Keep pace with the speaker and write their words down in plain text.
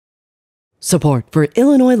Support for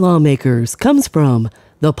Illinois lawmakers comes from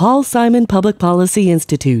the Paul Simon Public Policy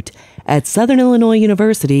Institute at Southern Illinois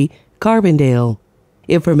University, Carbondale.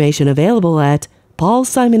 Information available at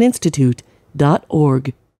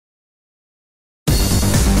paulsimoninstitute.org.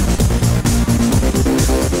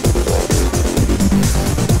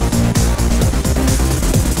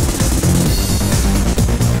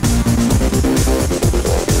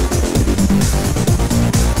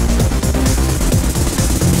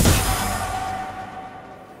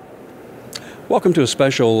 Welcome to a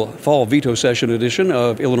special fall veto session edition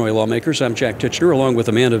of Illinois Lawmakers. I'm Jak Tichenor, along with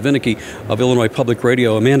Amanda Vinicky of Illinois Public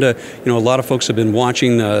Radio. Amanda, a lot of folks have been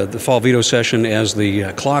watching the fall veto session as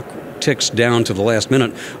the clock ticks down to the last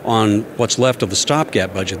minute on what's left of the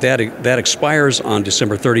stopgap budget. That expires on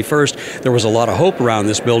December 31st. There was a lot of hope around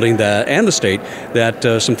this building and the state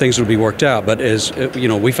that some things would be worked out. But as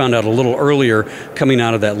we found out a little earlier, coming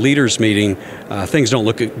out of that leaders meeting, things don't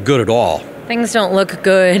look good at all. Things don't look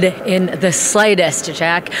good in the slightest,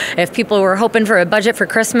 Jack. If people were hoping for a budget for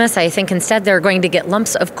Christmas, I think instead they're going to get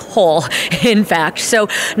lumps of coal, in fact. So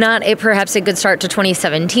not perhaps a good start to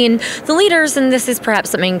 2017. The leaders, and this is perhaps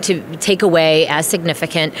something to take away as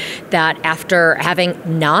significant, that after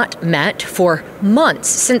having not met for months,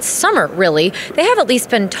 since summer really, they have at least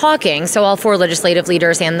been talking. So all four legislative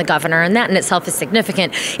leaders and the governor, and that in itself is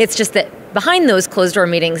significant. It's just that behind those closed-door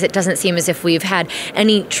meetings, it doesn't seem as if we've had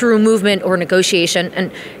any true movement or negotiation. And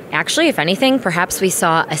actually, if anything, perhaps we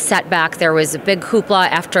saw a setback. There was a big hoopla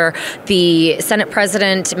after the Senate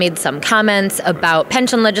president made some comments about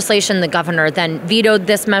pension legislation. The governor then vetoed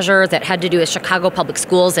this measure that had to do with Chicago public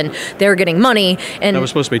schools, and they're getting money. And that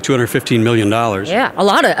was supposed to be $215 million. Yeah, a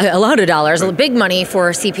lot of dollars, right. Big money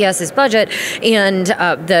for CPS's budget. And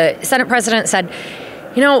the Senate president said,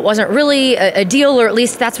 it wasn't really a deal, or at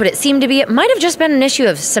least that's what it seemed to be. It might have just been an issue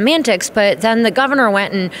of semantics, but then the governor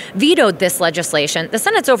went and vetoed this legislation. The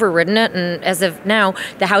Senate's overridden it, and as of now,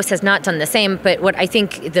 the House has not done the same. But what I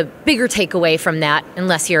think the bigger takeaway from that,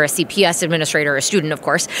 unless you're a CPS administrator or a student, of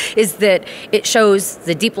course, is that it shows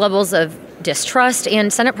the deep levels of distrust,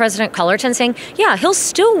 and Senate President Cullerton saying, yeah, he'll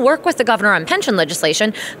still work with the governor on pension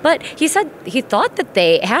legislation, but he said he thought that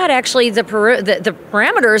they had actually the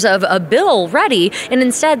parameters of a bill ready, and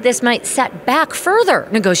instead this might set back further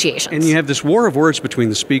negotiations. And you have this war of words between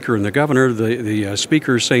the speaker and the governor. The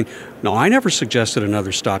speaker is saying, no, I never suggested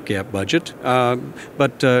another stopgap budget,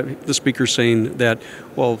 but the speaker is saying that,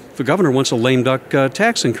 well, the governor wants a lame duck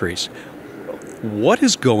tax increase. What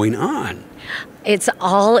is going on? It's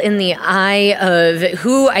all in the eye of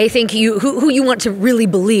who I think who you want to really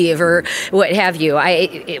believe, or what have you.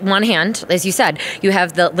 One hand, as you said, you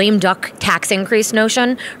have the lame duck tax increase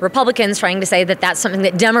notion. Republicans trying to say that that's something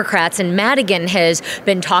that Democrats and Madigan has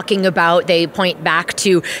been talking about. They point back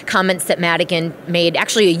to comments that Madigan made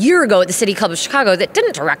actually a year ago at the City Club of Chicago that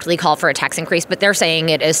didn't directly call for a tax increase, but they're saying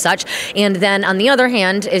it as such. And then on the other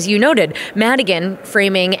hand, as you noted, Madigan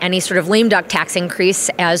framing any sort of lame duck tax increase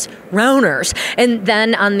as rounders. And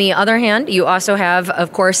then on the other hand, you also have,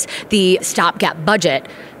 of course, the stopgap budget.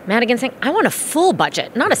 Madigan saying, I want a full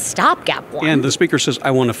budget, not a stopgap one. And the speaker says,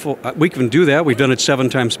 I want a full. We can do that. We've done it 7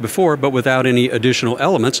 times before, but without any additional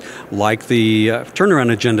elements like the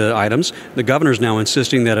turnaround agenda items. The governor's now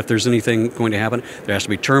insisting that if there's anything going to happen, there has to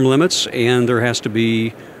be term limits and there has to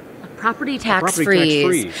be property tax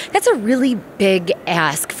freeze. That's a really big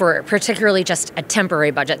ask for particularly just a temporary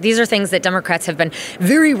budget. These are things that Democrats have been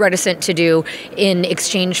very reticent to do in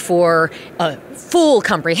exchange for a full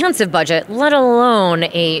comprehensive budget, let alone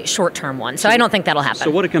a short-term one. So I don't think that'll happen. So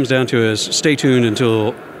what it comes down to is stay tuned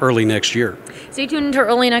until early next year. Stay tuned until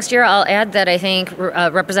early next year. I'll add that I think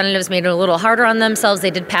representatives made it a little harder on themselves. They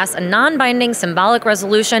did pass a non-binding symbolic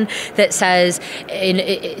resolution that says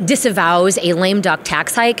disavows a lame duck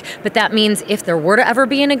tax hike, but that means if there were to ever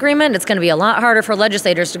be an agreement, it's going to be a lot harder for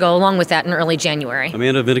legislators to go along with that in early January.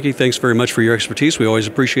 Amanda Vinicky, thanks very much for your expertise. We always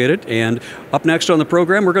appreciate it. And up next on the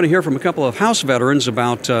program, we're going to hear from a couple of House veterans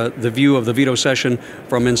about the view of the veto session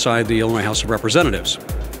from inside the Illinois House of Representatives.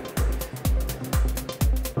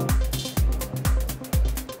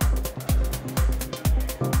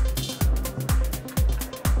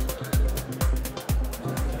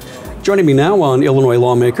 Joining me now on Illinois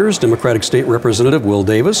Lawmakers, Democratic State Representative Will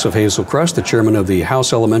Davis of Hazel Crest, the chairman of the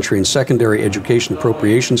House Elementary and Secondary Education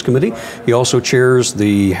Appropriations Committee. He also chairs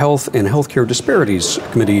the Health and Healthcare Disparities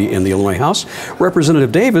Committee in the Illinois House.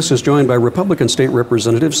 Representative Davis is joined by Republican State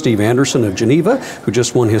Representative Steve Anderson of Geneva, who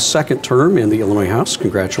just won his 2nd term in the Illinois House.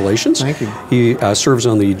 Congratulations. Thank you. He serves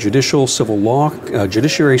on the Judiciary Civil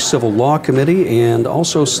Law Committee and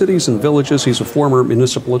also Cities and Villages. He's a former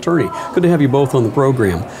municipal attorney. Good to have you both on the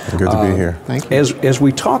program. Good to to be here. Thank you. As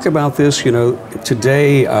we talk about this,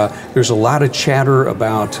 today there's a lot of chatter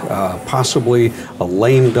about possibly a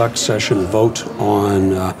lame duck session vote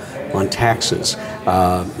on taxes.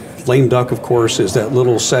 Lame duck, of course, is that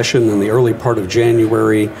little session in the early part of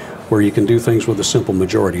January where you can do things with a simple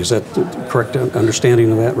majority. Is that the correct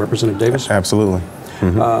understanding of that, Representative Davis? Absolutely.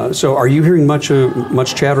 So are you hearing much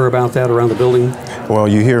chatter about that around the building? Well,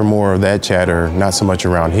 you hear more of that chatter, not so much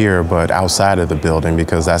around here, but outside of the building,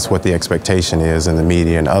 because that's what the expectation is in the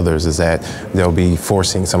media and others, is that they'll be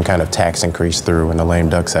forcing some kind of tax increase through in the lame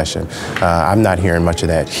duck session. I'm not hearing much of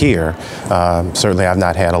that here. Certainly, I've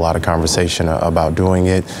not had a lot of conversation about doing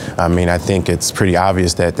it. I mean, I think it's pretty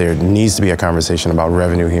obvious that there needs to be a conversation about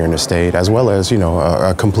revenue here in the state, as well as,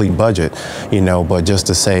 a complete budget, but just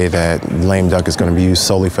to say that lame duck is going to be used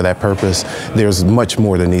solely for that purpose, there's much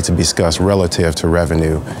more that needs to be discussed relative to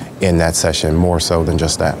revenue in that session, more so than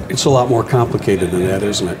just that. It's a lot more complicated than that,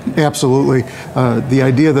 isn't it? Absolutely. The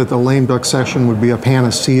idea that the lame duck session would be a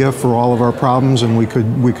panacea for all of our problems and we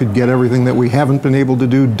could get everything that we haven't been able to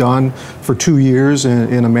do done for 2 years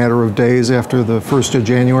in a matter of days after the 1st of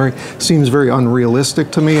January seems very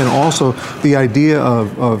unrealistic to me. And also the idea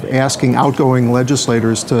of asking outgoing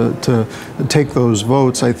legislators to take those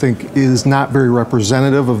votes, I think, is not very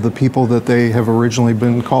representative of the people that they have originally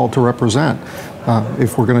been called to represent.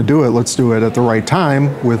 If we're going to do it, let's do it at the right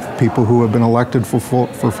time with people who have been elected for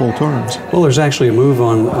full terms. Well, there's actually a move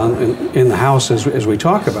in the House as we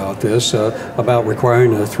talk about this about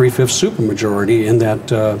requiring a 3/5 supermajority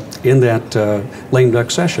in that lame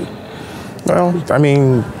duck session. Well, I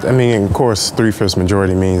mean, of course, 3/5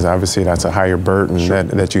 majority means obviously that's a higher burden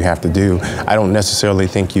that you have to do. I don't necessarily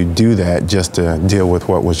think you do that just to deal with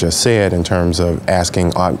what was just said in terms of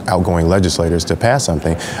asking outgoing legislators to pass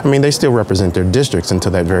something. I mean, they still represent their districts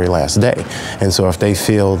until that very last day. And so if they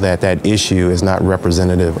feel that that issue is not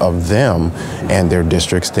representative of them and their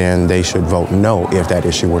districts, then they should vote no if that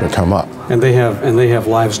issue were to come up. And they have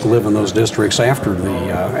lives to live in those districts after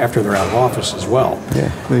they're out of office as well. Yeah,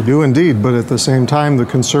 they do indeed. But at the same time, the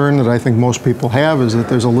concern that I think most people have is that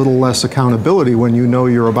there's a little less accountability when you know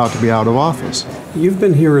you're about to be out of office. You've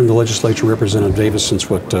been here in the legislature, Representative Davis, since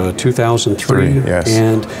what, 2003? Yes.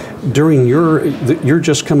 And during you're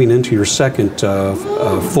just coming into your second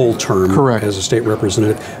full term Correct. as a state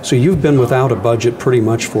representative. So you've been without a budget pretty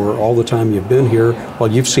much for all the time you've been here, while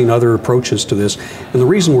you've seen other approaches to this. And the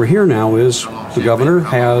reason we're here now is the governor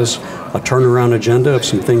has a turnaround agenda of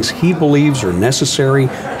some things he believes are necessary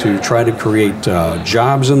to try to create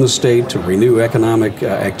jobs in the state, to renew economic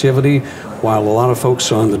activity, while a lot of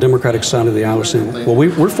folks on the Democratic side of the aisle are saying, well,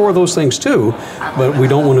 we're for those things too, but we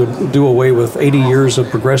don't want to do away with 80 years of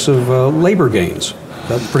progressive labor gains.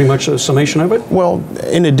 That's pretty much a summation of it? Well,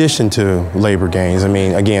 in addition to labor gains, I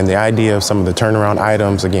mean, again, the idea of some of the turnaround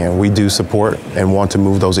items, again, we do support and want to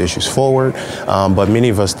move those issues forward. But many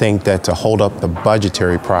of us think that to hold up the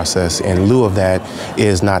budgetary process in lieu of that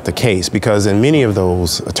is not the case, because in many of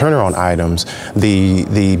those turnaround items,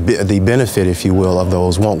 the benefit, if you will, of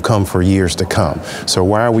those won't come for years to come. So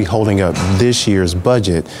why are we holding up this year's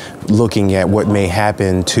budget looking at what may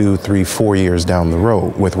happen 2, 3, 4 years down the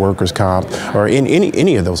road with workers' comp or in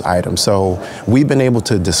any of those items? So we've been able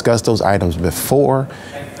to discuss those items before,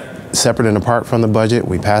 separate and apart from the budget.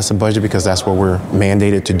 We passed the budget because that's what we're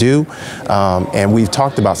mandated to do. And we've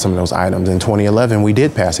talked about some of those items. In 2011, we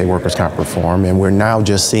did pass a workers' comp reform, and we're now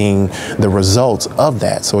just seeing the results of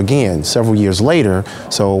that. So again, several years later,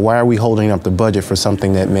 so why are we holding up the budget for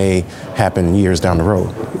something that may happen years down the road?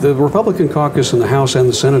 The Republican caucus in the House and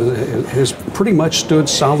the Senate has pretty much stood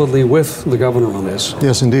solidly with the governor on this.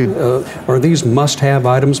 Yes, indeed. Are these must-have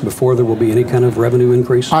items before there will be any kind of revenue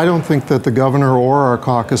increase? I don't think that the governor or our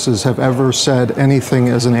caucuses have ever said anything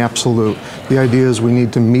as an absolute. The idea is we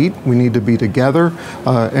need to meet, we need to be together,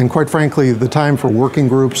 and quite frankly, the time for working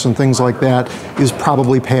groups and things like that is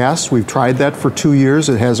probably past. We've tried that for 2 years.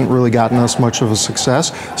 It hasn't really gotten us much of a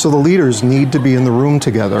success. So the leaders need to be in the room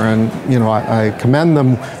together, and I commend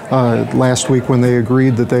them last week when they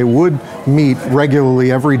agreed that they would meet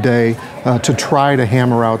regularly every day to try to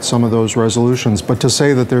hammer out some of those resolutions. But to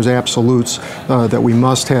say that there's absolutes that we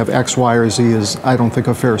must have X, Y, or Z is, I don't think,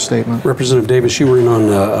 a fair statement. Representative Davis, you were in on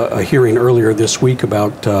a hearing earlier this week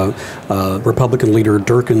about Republican leader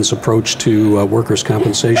Durkin's approach to workers'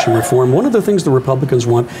 compensation reform. One of the things the Republicans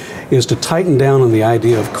want is to tighten down on the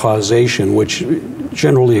idea of causation, which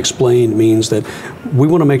generally explained means that we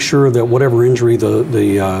want to make sure that whatever injury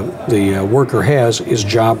the worker has is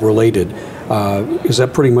job related. Is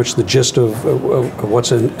that pretty much the gist of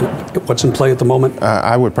what's in play at the moment?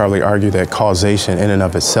 I would probably argue that causation in and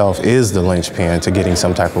of itself is the linchpin to getting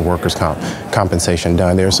some type of workers' compensation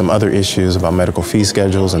done. There are some other issues about medical fee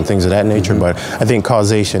schedules and things of that nature, but I think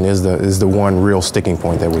causation is the one real sticking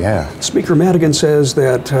point that we have. Speaker Madigan says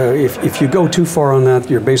that if you go too far on that,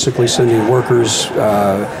 you're basically sending workers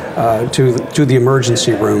to the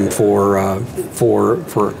emergency room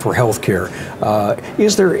for health care.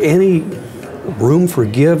 Is there any room for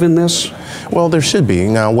give in this? Well, there should be.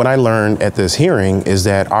 Now, what I learned at this hearing is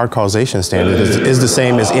that our causation standard is the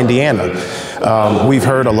same as Indiana. We've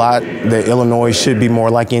heard a lot that Illinois should be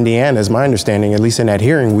more like Indiana, is my understanding. At least in that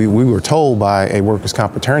hearing, we were told by a workers'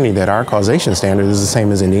 comp attorney that our causation standard is the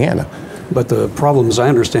same as Indiana. But the problem, as I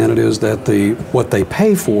understand it, is that what they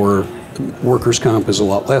pay for workers' comp is a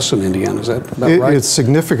lot less in Indiana. Is that about right? It's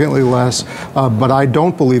significantly less, but I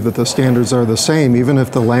don't believe that the standards are the same. Even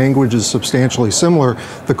if the language is substantially similar,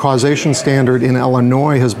 the causation standard in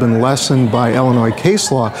Illinois has been lessened by Illinois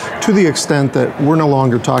case law to the extent that we're no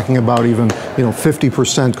longer talking about even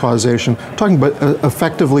 50% causation. We're talking about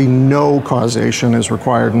effectively no causation is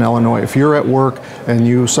required in Illinois. If you're at work and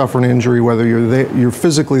you suffer an injury, whether you're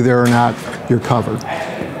physically there or not, you're covered.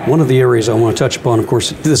 One of the areas I want to touch upon, of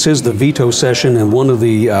course, this is the veto session, and one of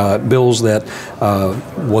the bills that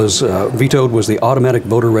was vetoed was the automatic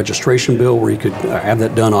voter registration bill, where you could have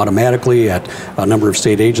that done automatically at a number of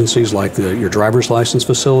state agencies like your driver's license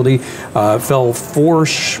facility. Fell 4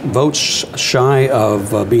 votes shy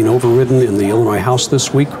of being overridden in the Illinois House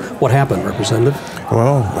this week. What happened, Representative?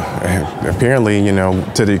 Well, apparently,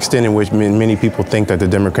 to the extent in which many people think that the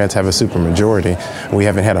Democrats have a supermajority, we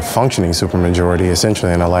haven't had a functioning supermajority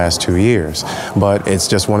essentially in the last 2 years. But it's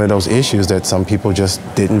just one of those issues that some people just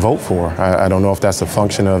didn't vote for. I don't know if that's a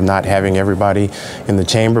function of not having everybody in the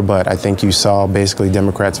chamber, but I think you saw basically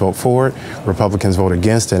Democrats vote for it, Republicans vote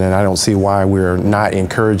against it, and I don't see why we're not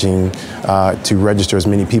encouraging to register as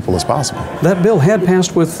many people as possible. That bill had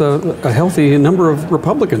passed with a healthy number of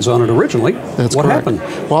Republicans on it originally. That's what correct.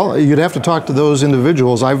 happened? Well, you'd have to talk to those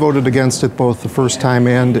individuals. I voted against it both the first time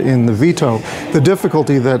and in the veto. The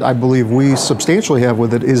difficulty that I believe we substantially have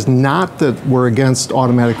with it is not that we're against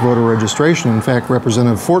automatic voter registration. In fact,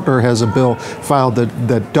 Representative Fortner has a bill filed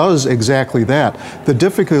that does exactly that. The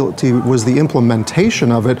difficulty was the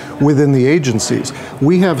implementation of it within the agencies.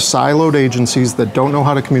 We have siloed agencies that don't know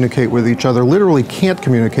how to communicate with each other, literally can't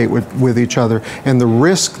communicate with each other, and the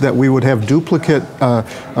risk that we would have duplicate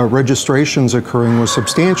registrations occurring was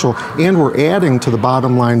substantial, and we're adding to the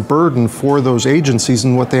bottom line burden for those agencies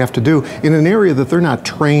and what they have to do in an area that they're not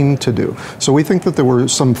trained to do. So we think that there were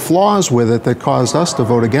some flaws with it that caused us to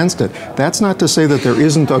vote against it. That's not to say that there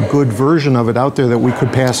isn't a good version of it out there that we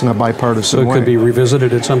could pass in a bipartisan way. So it could be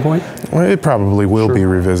revisited at some point? Well, it probably will be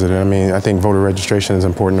revisited. I mean, I think voter registration is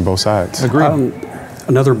important to both sides. Agreed.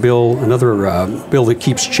 Another bill that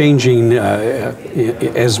keeps changing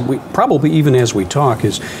probably even as we talk,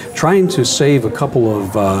 is trying to save a couple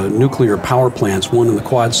of nuclear power plants, one in the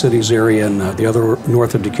Quad Cities area and the other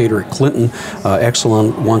north of Decatur at Clinton.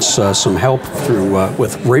 Exelon wants some help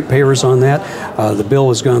with ratepayers on that. The bill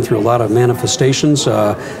has gone through a lot of manifestations.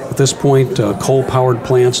 At this point, coal-powered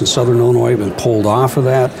plants in southern Illinois have been pulled off of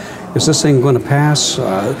that. Is this thing going to pass?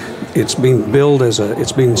 It's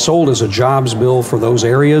being sold as a jobs bill for those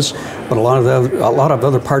areas, but a lot of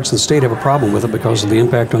other parts of the state have a problem with it because of the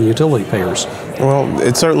impact on utility payers. Well,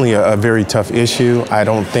 it's certainly a very tough issue. I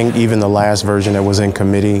don't think even the last version that was in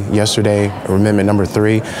committee yesterday, Amendment number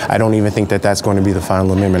 3, I don't even think that that's going to be the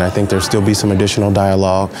final amendment. I think there'll still be some additional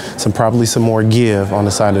dialogue, probably some more give on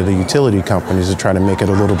the side of the utility companies to try to make it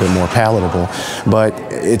a little bit more palatable. But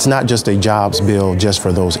it's not just a jobs bill just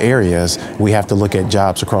for those areas. We have to look at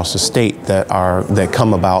jobs across the state that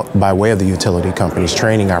come about by way of the utility companies,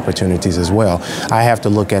 training opportunities as well. I have to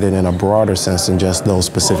look at it in a broader sense than just those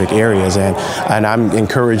specific areas, and I'm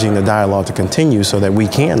encouraging the dialogue to continue so that we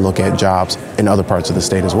can look at jobs in other parts of the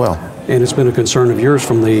state as well. And it's been a concern of yours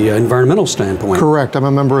from the environmental standpoint. Correct. I'm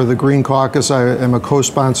a member of the Green Caucus. I am a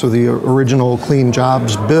co-sponsor of the original Clean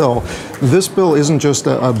Jobs bill. This bill isn't just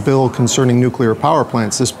a bill concerning nuclear power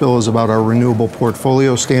plants. This bill is about our renewable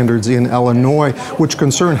portfolio standards in Illinois, which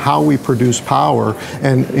concern how we produce power,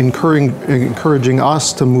 and encouraging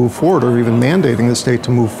us to move forward, or even mandating the state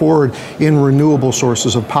to move forward in renewable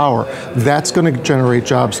sources of power. That's going to generate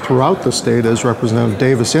jobs throughout the state, as Representative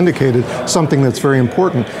Davis indicated, something that's very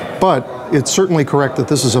important. But it's certainly correct that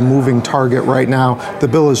this is a moving target right now. The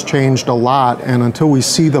bill has changed a lot, and until we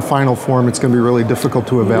see the final form, it's going to be really difficult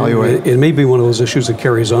to evaluate. It may be one of those issues that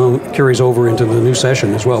carries over into the new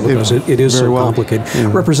session as well, because it is so complicated.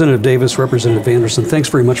 Mm-hmm. Representative Davis, Representative Anderson, thanks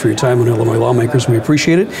very much for your time on Illinois Lawmakers. We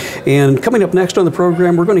appreciate it. And coming up next on the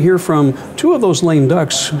program, we're going to hear from two of those lame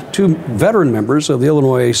ducks, two veteran members of the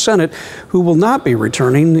Illinois Senate who will not be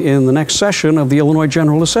returning in the next session of the Illinois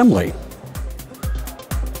General Assembly.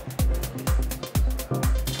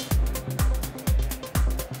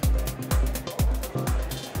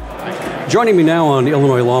 Joining me now on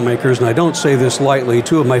Illinois Lawmakers, and I don't say this lightly,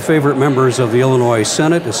 two of my favorite members of the Illinois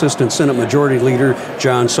Senate, Assistant Senate Majority Leader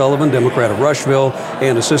John Sullivan, Democrat of Rushville,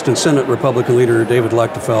 and Assistant Senate Republican Leader David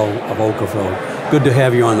Lechtefeld of Oakville. Good to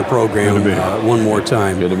have you on the program one more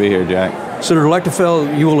time. Good to be here, Jack. Senator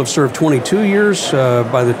Lechtefeld, you will have served 22 years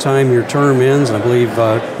by the time your term ends, and I believe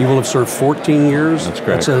you will have served 14 years. That's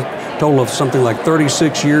correct. That's a total of something like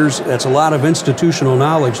 36 years. That's a lot of institutional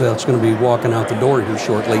knowledge that's going to be walking out the door here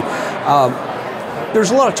shortly. There's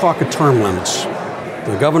a lot of talk of term limits.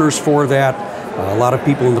 The governor's for that. A lot of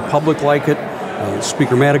people in the public like it.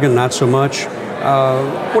 Speaker Madigan, not so much.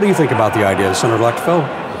 What do you think about the idea, Senator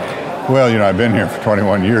Lechtefeld? Well, I've been here for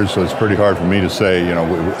 21 years, so it's pretty hard for me to say,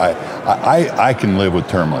 I can live with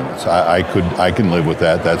term limits. I can live with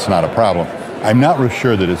that. That's not a problem. I'm not real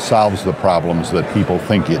sure that it solves the problems that people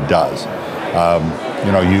think it does.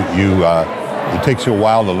 It takes you a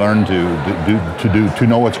while to learn to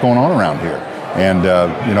know what's going on around here. And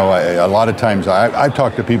a lot of times I've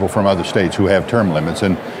talked to people from other states who have term limits,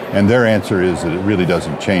 and their answer is that it really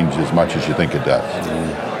doesn't change as much as you think it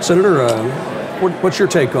does. Senator, what's your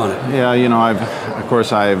take on it? Yeah,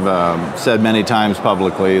 I've said many times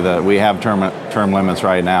publicly that we have term limits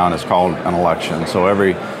right now, and it's called an election. So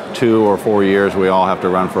every 2 or 4 years, we all have to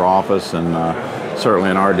run for office, and certainly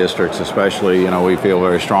in our districts especially, we feel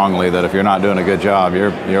very strongly that if you're not doing a good job,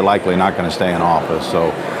 you're likely not going to stay in office.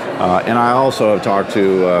 So, and I also have talked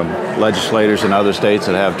to legislators in other states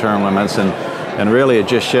that have term limits, and really it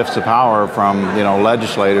just shifts the power from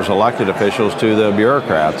legislators, elected officials, to the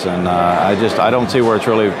bureaucrats, and I don't see where it's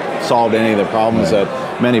really solved any of the problems that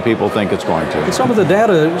many people think it's going to. And some of the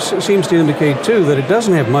data seems to indicate too that it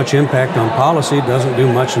doesn't have much impact on policy. It doesn't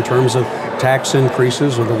do much in terms of tax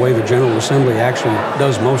increases or the way the General Assembly actually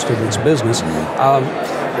does most of its business.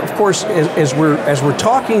 Of course, as we're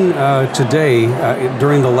talking today,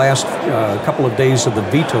 during the last couple of days of the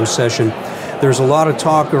veto session, there's a lot of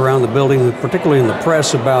talk around the building, particularly in the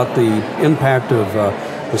press, about the impact of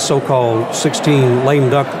the so-called 16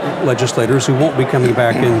 lame duck legislators who won't be coming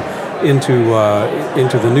back into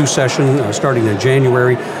the new session starting in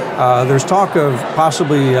January. There's talk of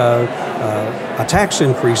possibly a tax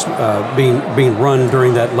increase being run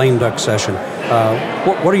during that lame duck session.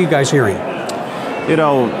 What are you guys hearing?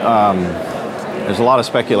 There's a lot of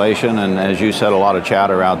speculation, and as you said, a lot of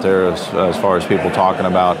chatter out there as far as people talking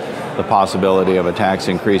about the possibility of a tax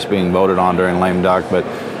increase being voted on during lame duck. But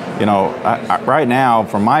right now,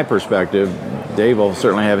 from my perspective, Dave will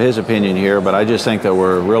certainly have his opinion here, but I just think that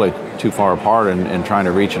we're really too far apart in trying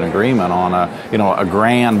to reach an agreement on a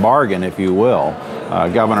grand bargain, if you will.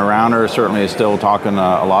 Governor Rauner certainly is still talking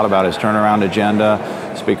a lot about his turnaround agenda.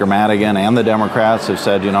 Speaker Madigan and the Democrats have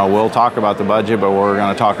said, we'll talk about the budget, but we're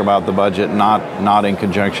going to talk about the budget not in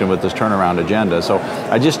conjunction with this turnaround agenda. So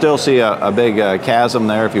I just still see a big chasm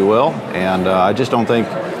there, if you will, and I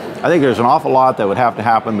think there's an awful lot that would have to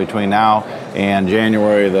happen between now and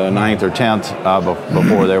January the 9th or 10th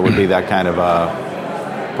before there would be that kind of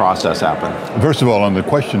process happen. First of all, on the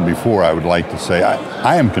question before, I would like to say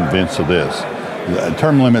I am convinced of this.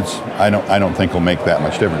 Term limits, I don't think will make that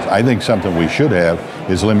much difference. I think something we should have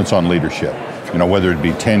is limits on leadership. Whether it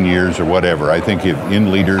be 10 years or whatever. I think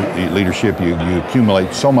in leadership you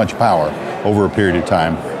accumulate so much power over a period of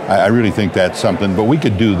time. I really think that's something, but we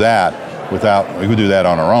could do that we could do that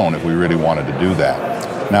on our own if we really wanted to do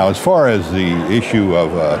that. Now, as far as the issue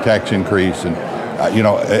of tax increase, and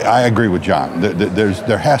I agree with John.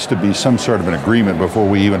 There has to be some sort of an agreement before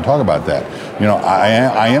we even talk about that.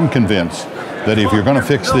 I am convinced that if you're going to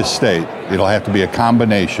fix this state, it'll have to be a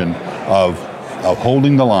combination of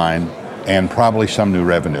holding the line and probably some new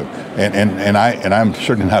revenue. And I'm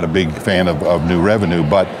certainly not a big fan of new revenue,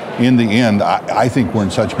 but in the end, I think we're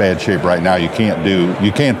in such bad shape right now. You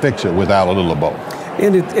can't fix it without a little of both.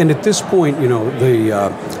 And at this point,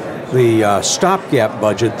 the stopgap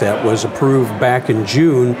budget that was approved back in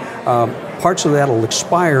June, parts of that will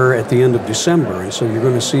expire at the end of December, and so you're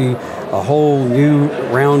going to see a whole new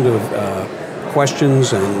round of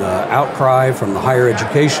questions and outcry from the higher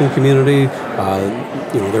education community.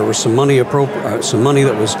 There was some money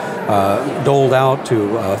that was doled out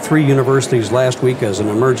to 3 universities last week as an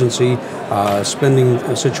emergency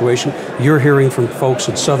spending situation. You're hearing from folks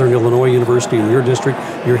at Southern Illinois University in your district.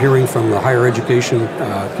 You're hearing from the higher education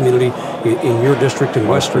community in your district in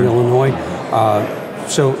Western Illinois.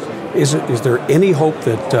 So is there any hope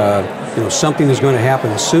that something is going to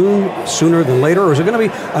happen sooner than later, or is it going to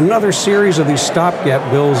be another series of these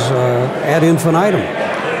stopgap bills ad infinitum?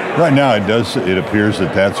 Right now, it appears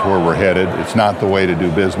that that's where we're headed. It's not the way to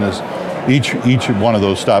do business. Each one of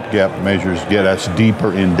those stopgap measures get us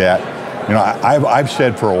deeper in debt. I've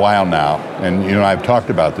said for a while now, and I've talked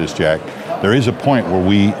about this, Jack. There is a point where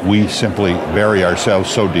we simply bury ourselves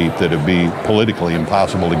so deep that it'd be politically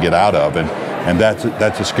impossible to get out of, and that's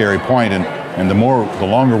a scary point. And the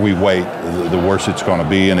longer we wait, the worse it's going to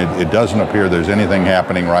be. And it doesn't appear there's anything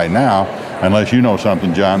happening right now, unless you know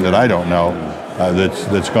something, John, that I don't know.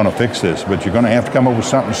 That's going to fix this, but you're going to have to come up with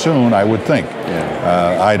something soon, I would think.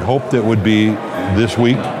 Yeah. I'd hope that would be this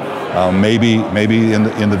week, maybe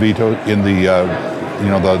in the veto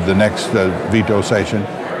the next veto session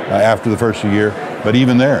after the first of the year. But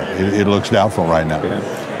even there, it looks doubtful right now.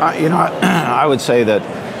 Yeah. I would say that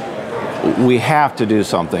we have to do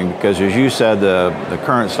something because, as you said, the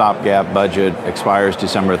current stopgap budget expires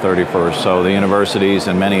December 31st. So the universities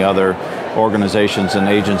and many other organizations and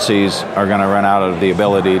agencies are going to run out of the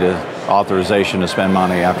ability to authorization to spend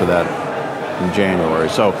money after that in January.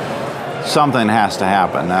 So something has to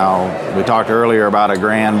happen. Now, we talked earlier about a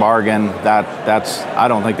grand bargain. I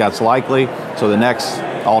don't think that's likely. So the next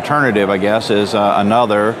alternative, I guess, is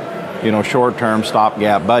another short-term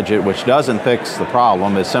stopgap budget, which doesn't fix the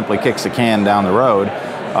problem. It simply kicks the can down the road.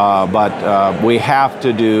 But we have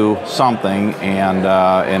to do something,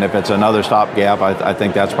 and if it's another stopgap, I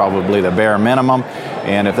think that's probably the bare minimum.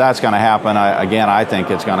 And if that's going to happen, I think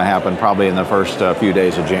it's going to happen probably in the first few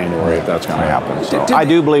days of January, if that's going to happen. So I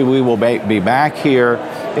do believe we will be back here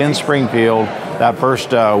in Springfield that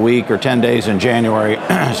first week or 10 days in January,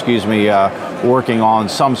 working on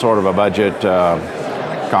some sort of a budget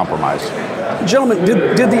compromise. Gentlemen,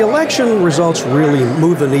 did the election results really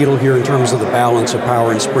move the needle here in terms of the balance of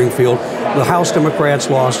power in Springfield? The House Democrats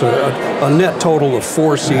lost a net total of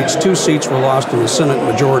 4 seats. 2 seats were lost in the Senate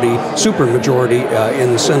supermajority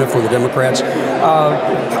in the Senate for the Democrats.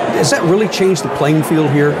 Has that really changed the playing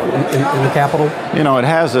field here in the Capitol? It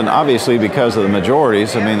hasn't, obviously, because of the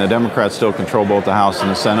majorities. I mean, the Democrats still control both the House and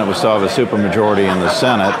the Senate. We still have a supermajority in the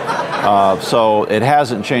Senate. So it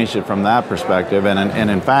hasn't changed it from that perspective. And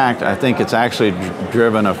in fact, I think it's actually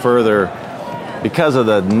driven a further, because of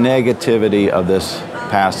the negativity of this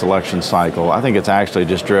past election cycle, I think it's actually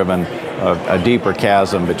just driven a deeper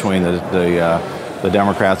chasm between the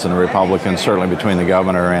Democrats and the Republicans, certainly between the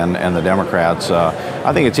governor and the Democrats.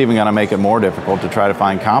 I think it's even going to make it more difficult to try to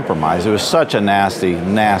find compromise. It was such a nasty,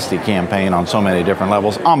 nasty campaign on so many different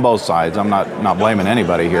levels on both sides. I'm not blaming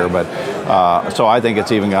anybody here, but so I think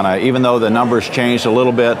it's even going to, even though the numbers changed a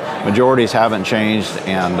little bit, majorities haven't changed,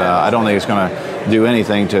 and I don't think it's going to do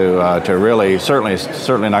anything to really, certainly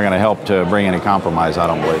not going to help to bring any compromise, I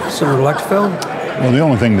don't believe. Senator-elect Phil? Well, the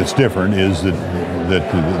only thing that's different is that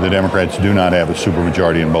the Democrats do not have a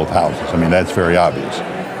supermajority in both houses. I mean, that's very obvious.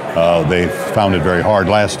 They found it very hard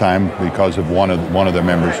last time because of one of their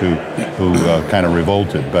members who kind of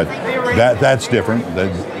revolted. But that's different.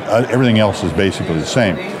 Everything else is basically the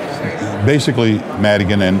same. Basically,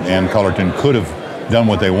 Madigan and Cullerton could have done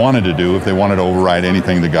what they wanted to do if they wanted to override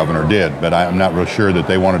anything the governor did. But I'm not real sure that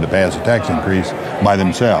they wanted to pass a tax increase by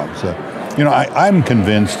themselves. I'm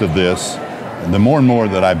convinced of this. The more and more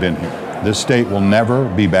that I've been here, this state will never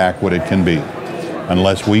be back what it can be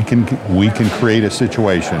unless we can create a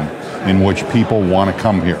situation in which people want to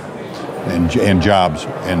come here and jobs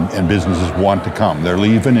and businesses want to come. They're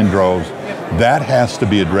leaving in droves. That has to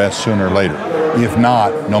be addressed sooner or later. If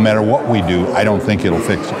not, no matter what we do, I don't think it'll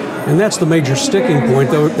fix it. And that's the major sticking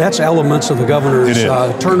point, though. That's elements of the governor's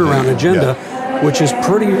turnaround agenda. Yeah. Which is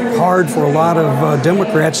pretty hard for a lot of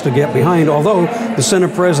Democrats to get behind, although the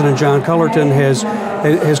Senate President, John Cullerton,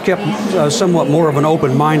 has kept somewhat more of an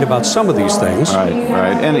open mind about some of these things. Right.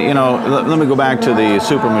 And, let me go back to the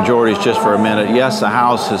supermajorities just for a minute. Yes, the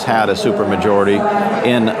House has had a supermajority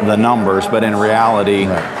in the numbers, but in reality,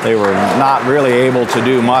 they were not really able to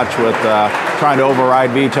do much with trying to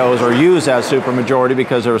override vetoes or use that supermajority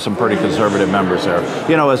because there were some pretty conservative members there.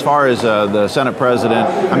 You know, as far as the Senate president,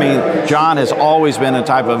 I mean, John has always been a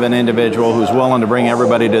type of an individual who's willing to bring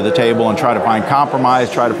everybody to the table and try to find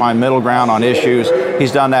compromise, try to find middle ground on issues.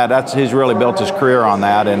 He's done that. He's really built his career on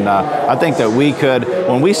that, and I think that we could,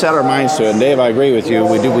 when we set our minds to it, and Dave, I agree with you,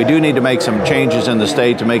 we do need to make some changes in the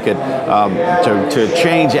state to make it, to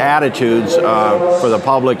change attitudes for the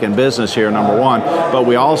public and business here, number one, but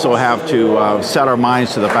we also have to set our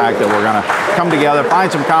minds to the fact that we're going to come together,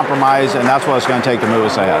 find some compromise, and that's what it's going to take to move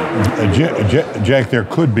us ahead. Jack, there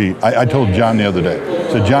could be, I told John the other day,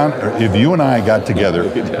 so John, if you and I got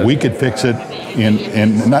together, we could fix it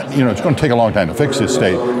in not, you know, it's going to take a long time to fix this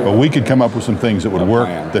state, but we could come up with some things that would work,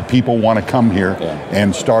 that people want to come here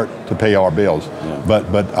and start to pay our bills.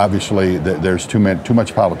 But obviously there's too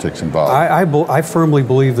much politics involved. I firmly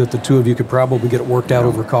believe that the two of you could probably get it worked out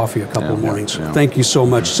over coffee a couple of mornings. Thank you so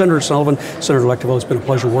much. Senator Sullivan, Senator Lectiville, it's been a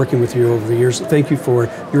pleasure working with you over the years. Thank you for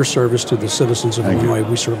your service to the citizens of Illinois.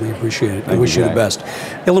 We certainly appreciate it. I wish you the best.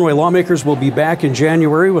 Illinois lawmakers will be back in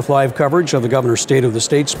January with live coverage of the governor's State of the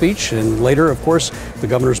State speech, and later, of course, the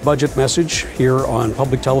governor's budget message here on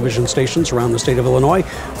public television stations around the state of Illinois.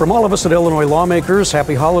 From all of us at Illinois Lawmakers,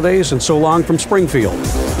 happy holidays and so long from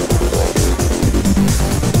Springfield.